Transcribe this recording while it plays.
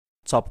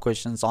top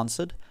questions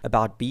answered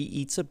about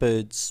bee-eater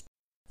birds.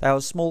 They are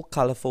small,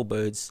 colorful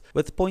birds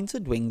with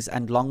pointed wings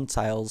and long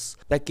tails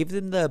that give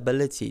them the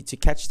ability to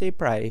catch their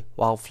prey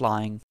while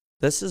flying.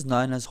 This is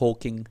known as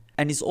hawking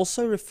and is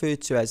also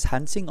referred to as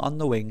hunting on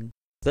the wing.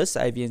 This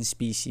avian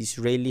species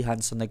rarely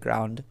hunts on the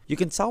ground. You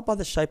can tell by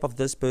the shape of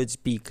this bird's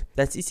beak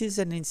that it is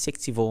an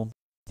insectivore.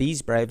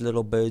 These brave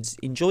little birds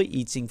enjoy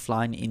eating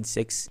flying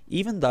insects,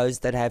 even those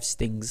that have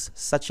stings,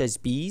 such as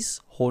bees,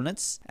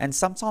 hornets, and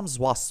sometimes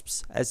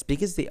wasps as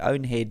big as their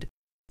own head.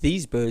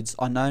 These birds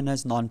are known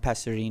as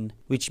non-passerine,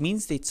 which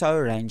means their toe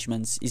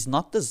arrangements is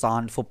not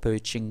designed for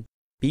perching.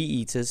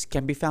 Bee-eaters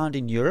can be found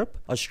in Europe,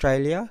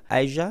 Australia,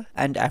 Asia,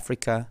 and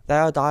Africa. They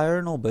are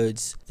diurnal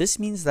birds. This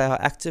means they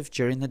are active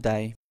during the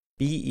day.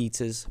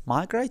 Bee-eaters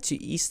migrate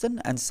to eastern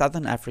and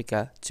southern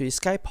Africa to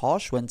escape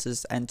harsh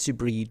winters and to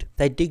breed.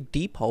 They dig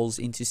deep holes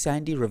into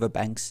sandy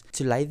riverbanks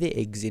to lay their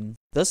eggs in.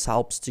 This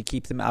helps to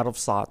keep them out of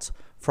sight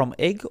from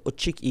egg or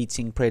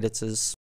chick-eating predators.